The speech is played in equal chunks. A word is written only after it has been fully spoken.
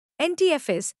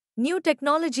NTFS, New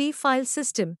Technology File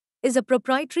System, is a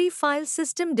proprietary file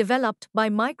system developed by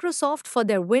Microsoft for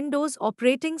their Windows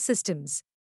operating systems.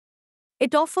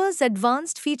 It offers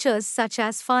advanced features such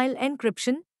as file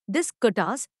encryption, disk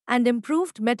quotas, and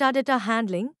improved metadata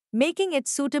handling, making it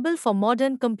suitable for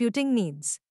modern computing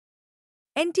needs.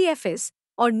 NTFS,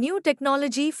 or New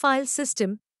Technology File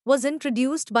System, was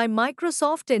introduced by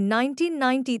Microsoft in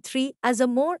 1993 as a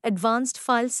more advanced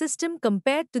file system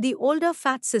compared to the older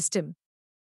FAT system.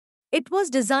 It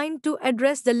was designed to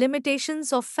address the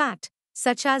limitations of FAT,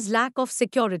 such as lack of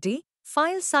security,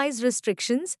 file size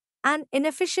restrictions, and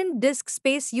inefficient disk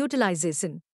space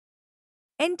utilization.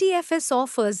 NTFS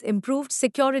offers improved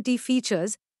security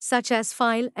features such as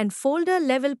file and folder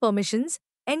level permissions,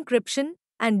 encryption,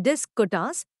 and disk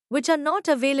quotas, which are not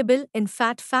available in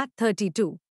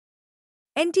FAT32.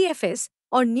 NTFS,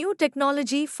 or New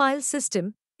Technology File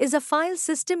System, is a file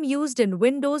system used in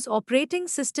Windows operating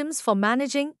systems for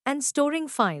managing and storing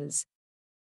files.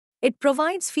 It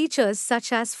provides features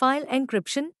such as file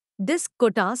encryption, disk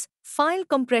quotas, file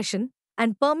compression,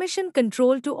 and permission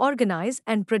control to organize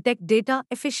and protect data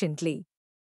efficiently.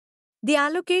 The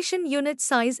allocation unit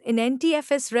size in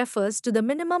NTFS refers to the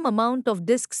minimum amount of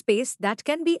disk space that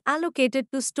can be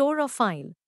allocated to store a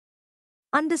file.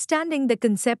 Understanding the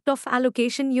concept of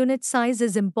allocation unit size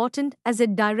is important as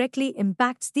it directly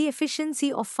impacts the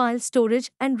efficiency of file storage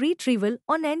and retrieval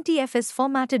on NTFS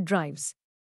formatted drives.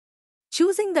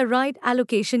 Choosing the right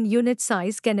allocation unit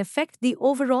size can affect the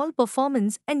overall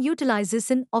performance and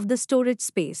utilization of the storage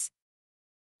space.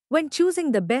 When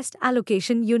choosing the best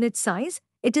allocation unit size,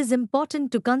 it is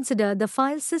important to consider the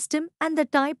file system and the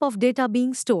type of data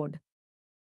being stored.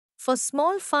 For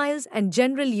small files and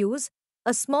general use,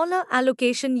 a smaller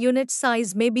allocation unit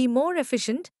size may be more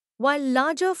efficient, while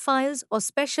larger files or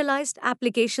specialized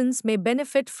applications may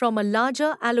benefit from a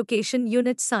larger allocation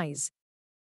unit size.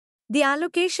 The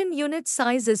allocation unit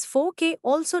size is 4K,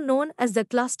 also known as the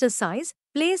cluster size,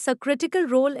 plays a critical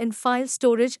role in file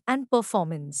storage and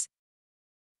performance.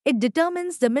 It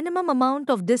determines the minimum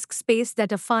amount of disk space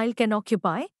that a file can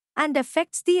occupy and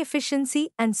affects the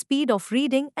efficiency and speed of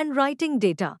reading and writing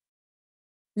data.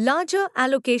 Larger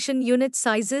allocation unit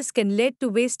sizes can lead to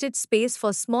wasted space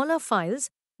for smaller files,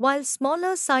 while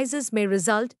smaller sizes may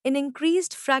result in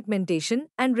increased fragmentation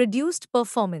and reduced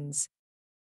performance.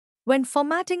 When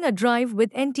formatting a drive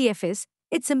with NTFS,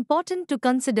 it's important to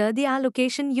consider the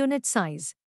allocation unit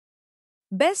size.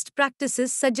 Best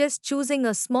practices suggest choosing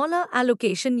a smaller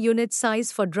allocation unit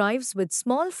size for drives with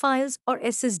small files or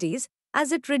SSDs,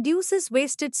 as it reduces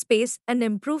wasted space and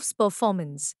improves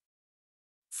performance.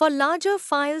 For larger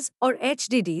files or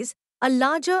HDDs, a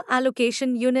larger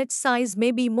allocation unit size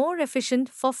may be more efficient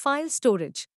for file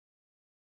storage.